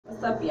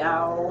What's up,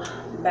 y'all?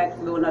 Back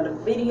to do another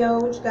video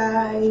with you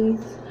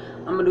guys.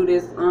 I'm gonna do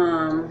this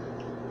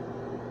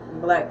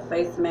black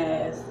face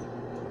mask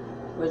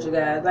with you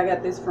guys. I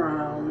got this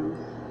from,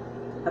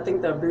 I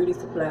think, the beauty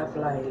supply for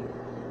like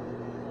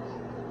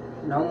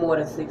no more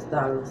than $6,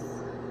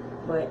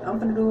 but I'm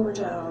gonna do it with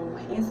y'all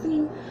and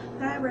see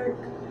how it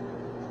works.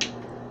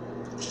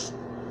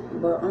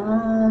 But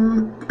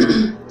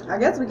I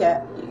guess we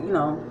got,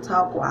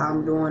 talk while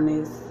I'm doing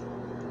this.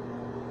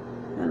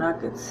 And I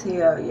could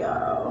tell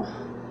y'all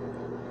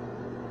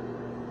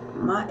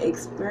my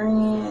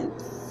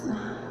experience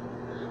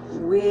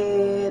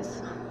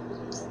with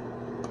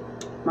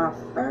my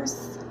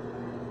first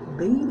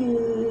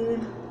baby.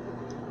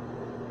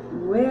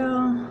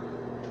 Well,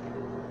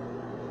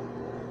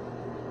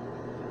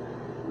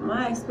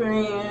 my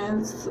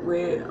experience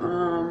with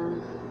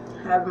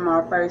having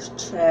my first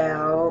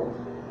child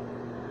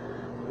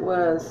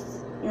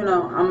was, I'm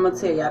gonna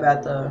tell you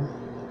about the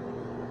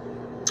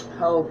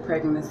whole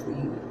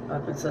pregnancy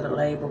up until the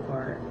labor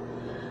part.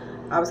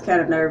 I was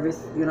kind of nervous,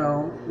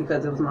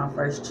 because it was my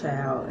first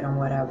child and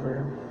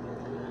whatever.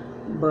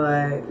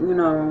 But,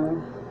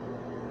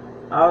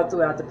 all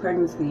throughout the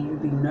pregnancy, you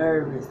be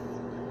nervous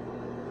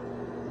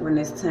when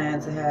it's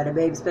time to have the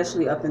baby,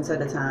 especially up until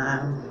the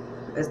time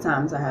it's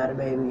time to have the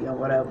baby or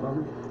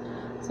whatever.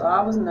 So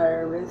I was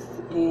nervous,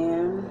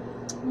 and,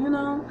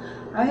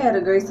 I had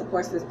a great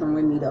support system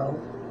with me though.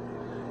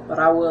 But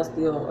I was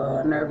still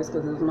nervous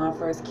because it was my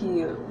first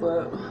kid.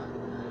 But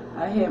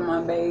I had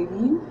my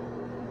baby.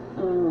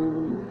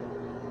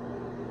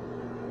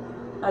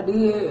 I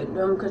did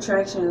them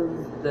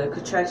contractions. The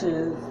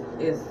contractions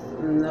is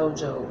no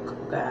joke,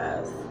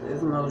 guys.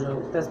 It's no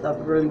joke. That stuff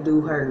really do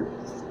hurt.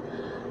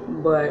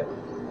 But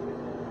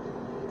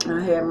I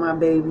had my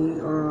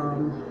baby.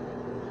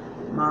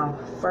 My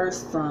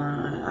first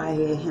son, I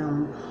had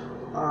him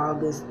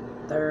August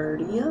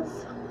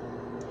 30th.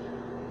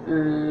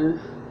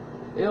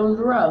 It was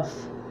rough.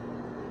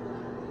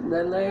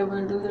 That labor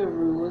and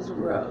delivery was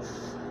rough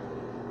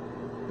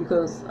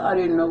because I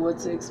didn't know what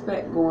to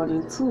expect going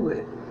into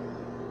it.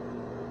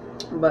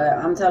 But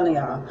I'm telling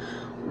y'all,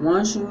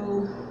 once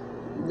you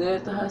there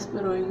at the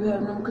hospital and you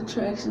have them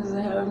contractions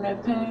and having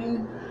that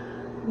pain,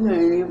 you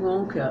ain't even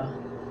gonna care.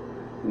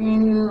 You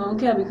ain't even gonna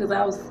care because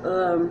I was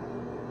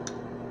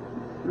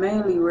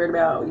mainly worried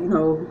about,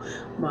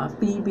 my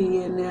feet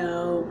being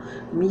out,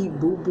 me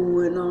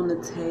boo-booing on the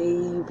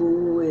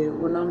table,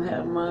 and when I'm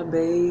having my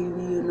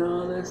baby and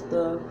all that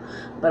stuff.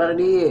 But I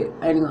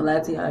ain't gonna lie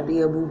to you, I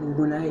did boo-boo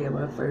when I had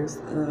my first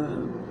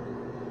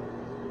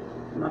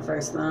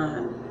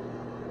son.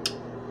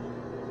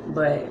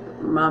 But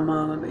my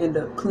mom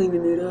ended up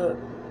cleaning it up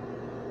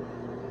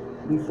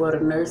before the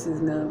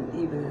nurses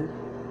even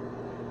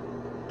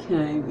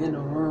came in the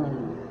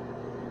room.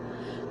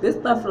 This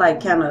stuff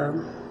like kind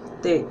of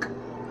thick.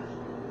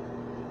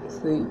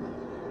 See?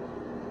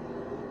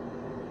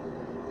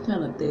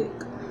 Kind of thick.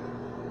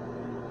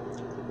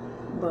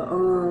 But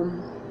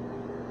I'm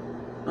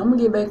gonna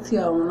get back to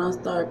y'all when I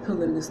start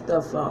peeling this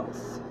stuff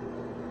off.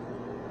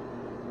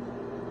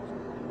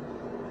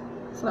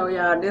 So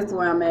y'all, this is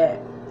where I'm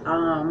at.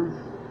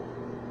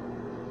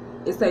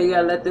 It say you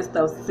gotta let this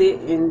stuff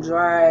sit and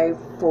dry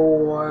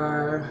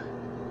for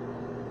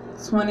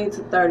 20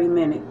 to 30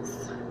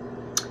 minutes.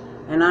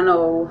 And I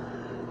know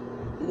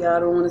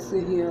y'all don't want to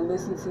sit here and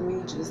listen to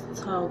me just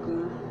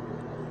talking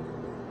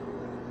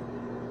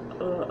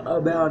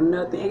about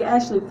nothing. It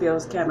actually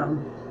feels kind of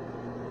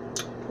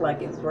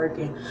like it's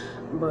working,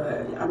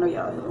 but I know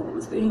y'all don't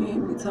want to sit here and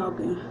hear me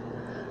talking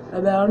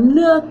about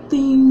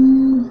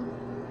nothing.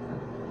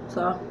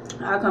 So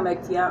I'll come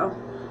back to y'all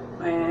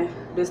when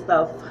this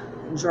stuff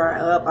dry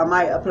up. I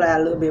might apply a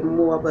little bit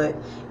more, but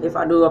if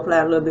I do apply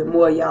a little bit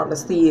more, y'all will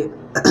see it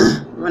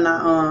when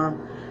I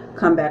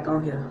come back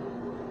on here.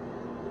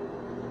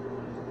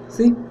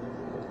 See?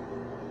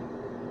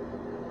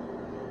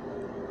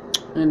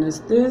 And it's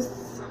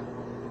this.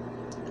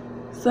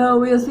 So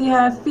we'll see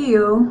how I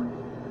feel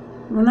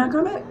when I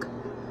come back.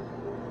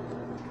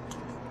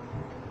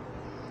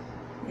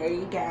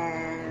 Hey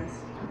guys.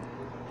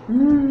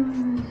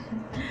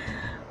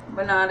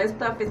 But nah, this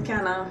stuff is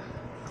kind of,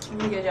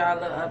 let me give y'all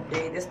a little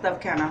update. This stuff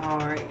kind of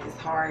hard. It's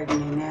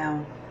hardening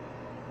now.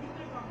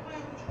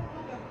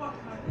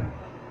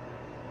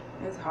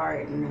 It's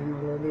hardening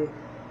a little bit.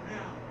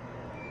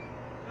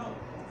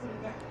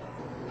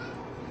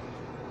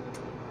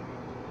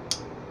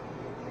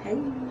 Hey.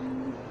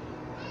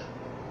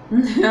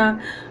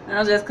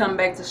 I'll just come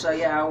back to show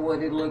y'all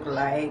what it looked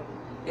like.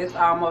 It's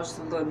almost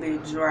a little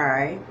bit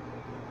dry,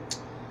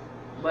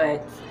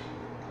 but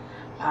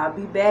I'll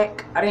be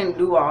back. I didn't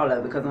do all of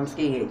it because I'm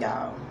scared,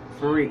 y'all.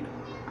 For real.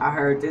 I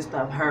heard this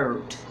stuff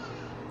hurt,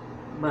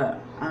 but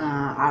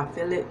I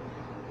feel it.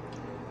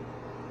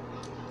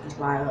 It's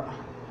like,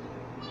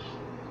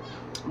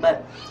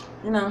 but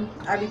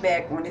I'll be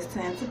back when it's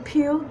time to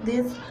peel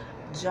this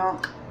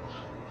junk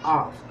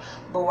off.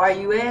 But while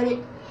you at it,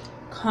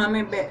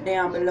 comment back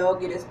down below,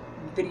 give this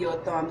video a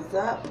thumbs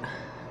up,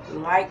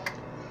 like,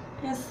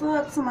 and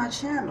sub to my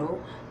channel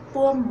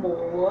for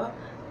more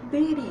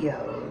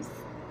videos.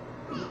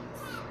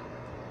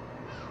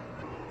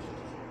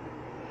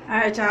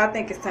 Alright, y'all, I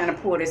think it's time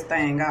to pull this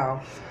thing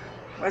off.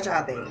 What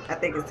y'all think? I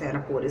think it's time to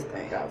pull this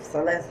thing off.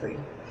 So let's see.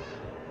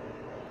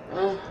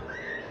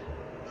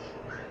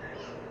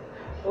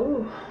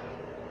 Ooh.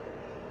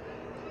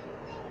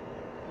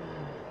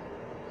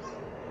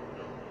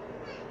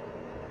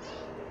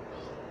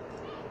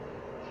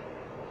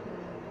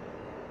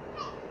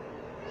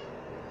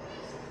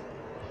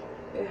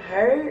 It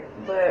hurt,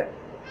 but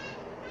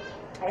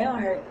it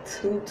don't hurt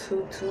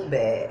too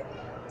bad.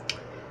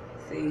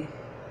 See, it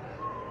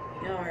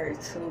don't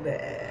hurt too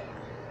bad.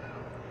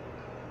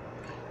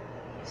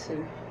 See,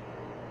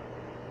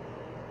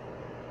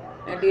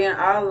 and then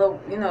all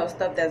the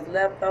stuff that's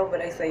left over,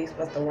 they say you're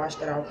supposed to wash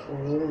that off with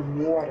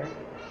warm water.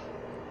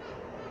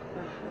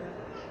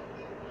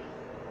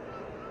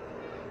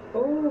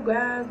 Oh,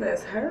 guys,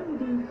 that's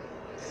hurting.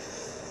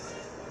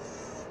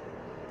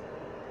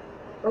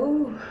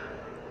 Oh,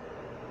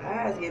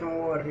 eyes getting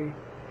watery.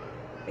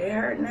 It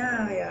hurt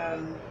now,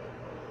 y'all.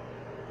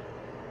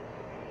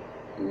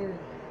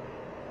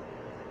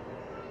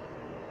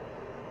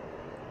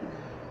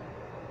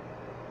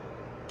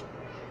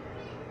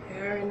 It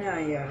hurt now,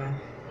 y'all.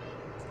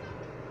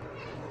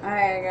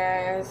 Alright,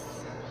 guys.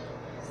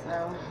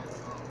 So,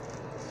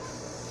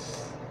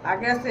 I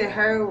guess it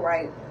hurt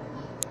right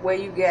where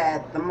you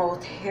got the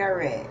most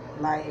hair at.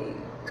 Like,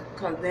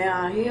 cause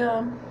down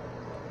here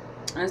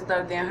and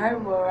stuff didn't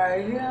hurt, but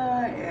right here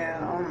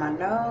and on my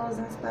nose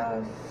and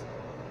stuff,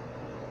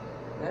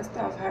 that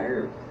stuff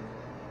hurt.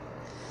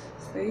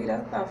 See,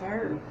 that stuff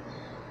hurt.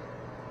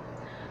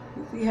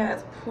 You see how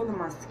it's pulling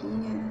my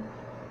skin?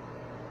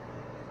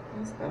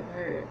 That stuff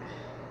hurt.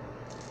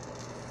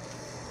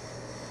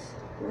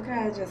 Look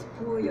how it just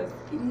pull your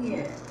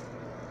skin.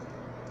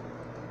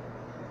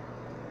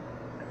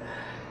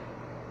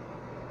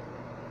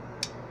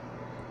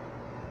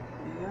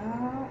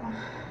 Yeah.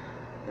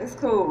 It's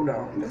cool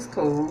though. It's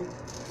cool.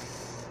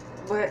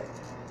 But,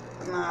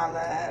 nah,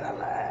 I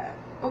lied.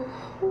 Oh,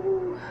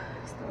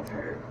 stuff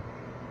hurt.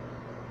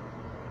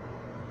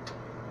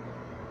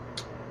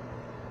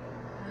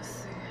 Let's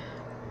see.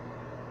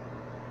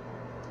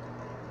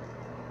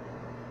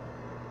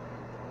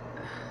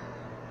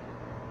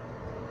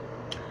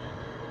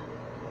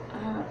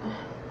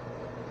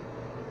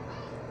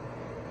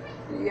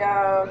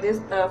 Y'all, this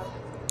stuff,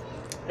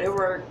 it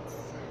works.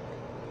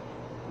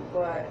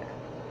 But,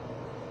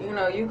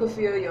 you can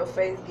feel your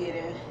face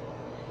getting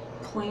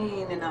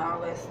clean and all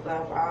that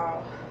stuff,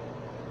 all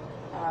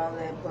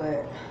that,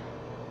 but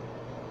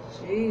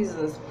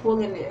Jesus,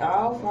 pulling it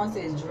off once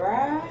it's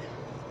dry,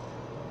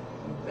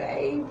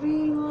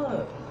 baby,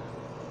 look.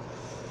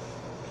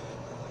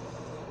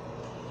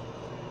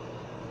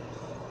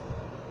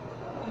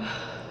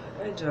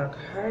 That junk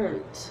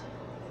hurts.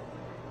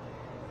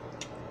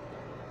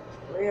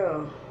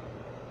 Real.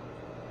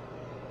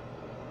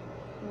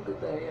 Look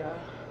at that, y'all.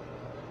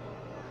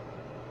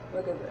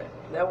 Look at that.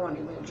 That won't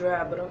even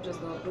dry, but I'm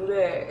just gonna do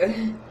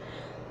that.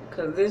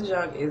 Cause this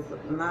junk is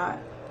not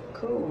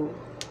cool.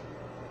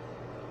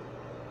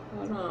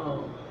 Hold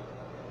on.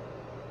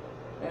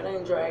 That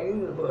ain't dry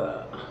either,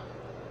 but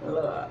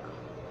look.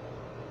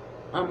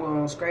 I'm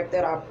gonna scrape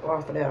that off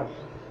of there.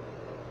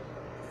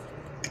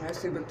 Let's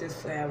see what this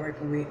side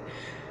working with.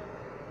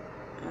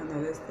 I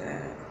know this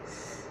side.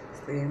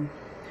 See.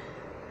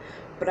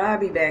 But I'll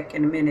be back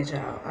in a minute,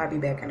 y'all. I'll be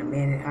back in a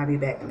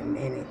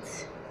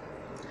minute.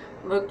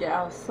 Look,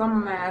 y'all, some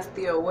of mine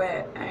still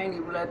wet. I ain't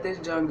even let this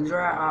junk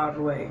dry all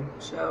the way.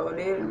 Sure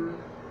didn't.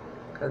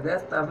 Because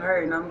that stuff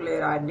hurt, and I'm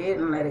glad I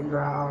didn't let it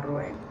dry all the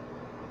way.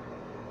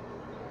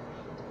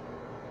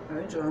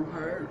 That junk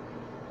hurt.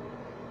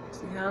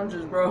 See how I'm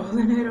just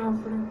rolling it off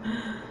of them?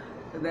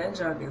 That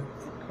junk is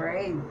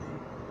crazy.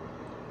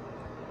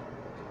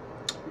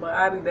 But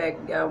I'll be back,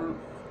 y'all,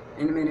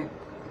 in a minute.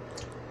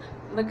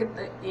 Look at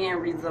the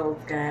end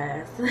results,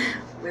 guys.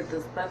 With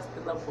the stuff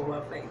still up on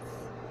my face.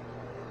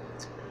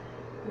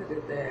 Look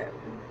at that.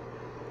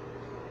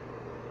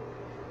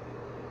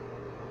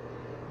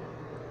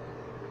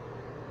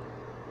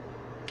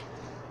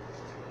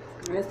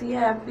 Let's see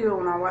how I feel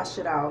when I wash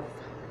it off.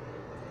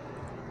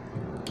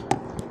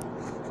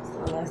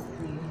 So let's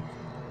see.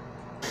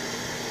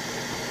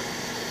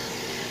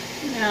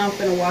 Now I'm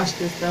gonna wash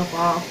this stuff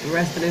off, the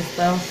rest of this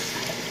stuff,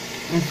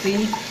 and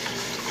see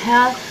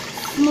how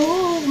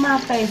smooth my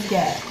face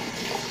got.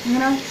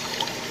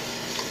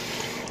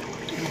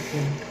 Let's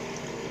see.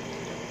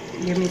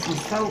 Give me some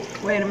soap.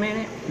 Wait a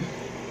minute.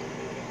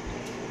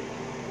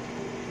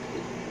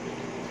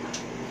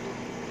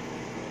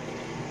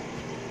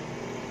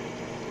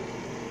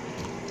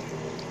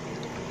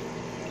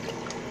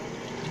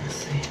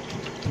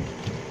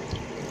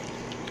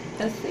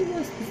 Let's see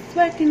what's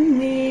working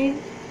with.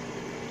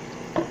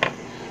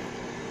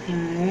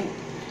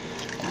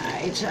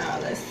 Alright,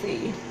 y'all, let's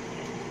see.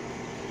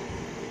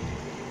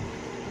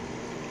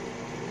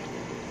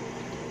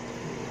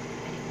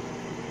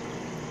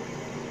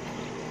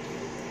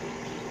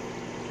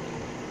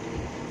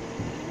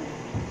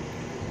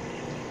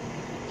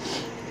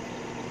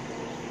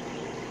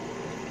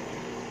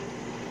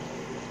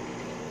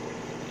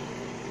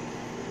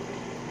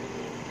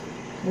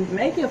 It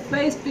make your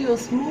face feel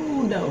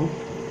smooth though.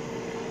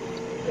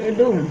 It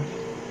do.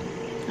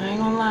 I ain't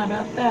gonna lie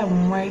about that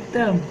one right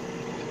there.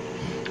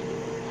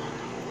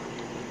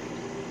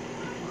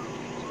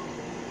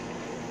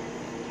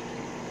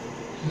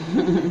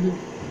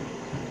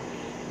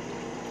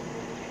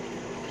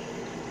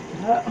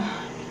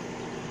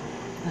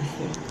 Let's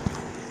see.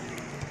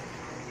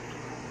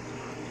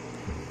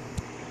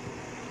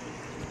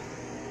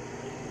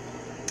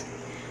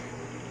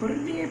 But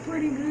it did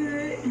pretty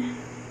good.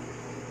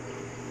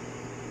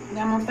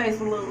 Got my face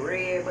a little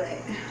red, but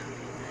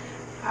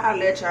I'll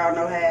let y'all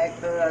know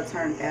how it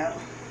turned out.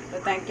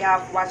 But thank y'all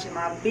for watching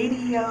my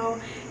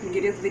video. And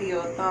give this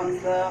video a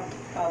thumbs up,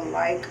 a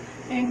like,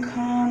 and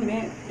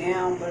comment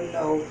down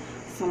below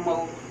some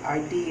more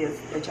ideas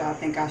that y'all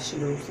think I should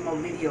do. Some more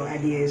video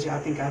ideas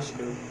y'all think I should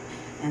do.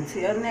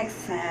 Until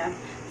next time,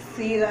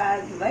 see you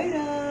guys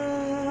later.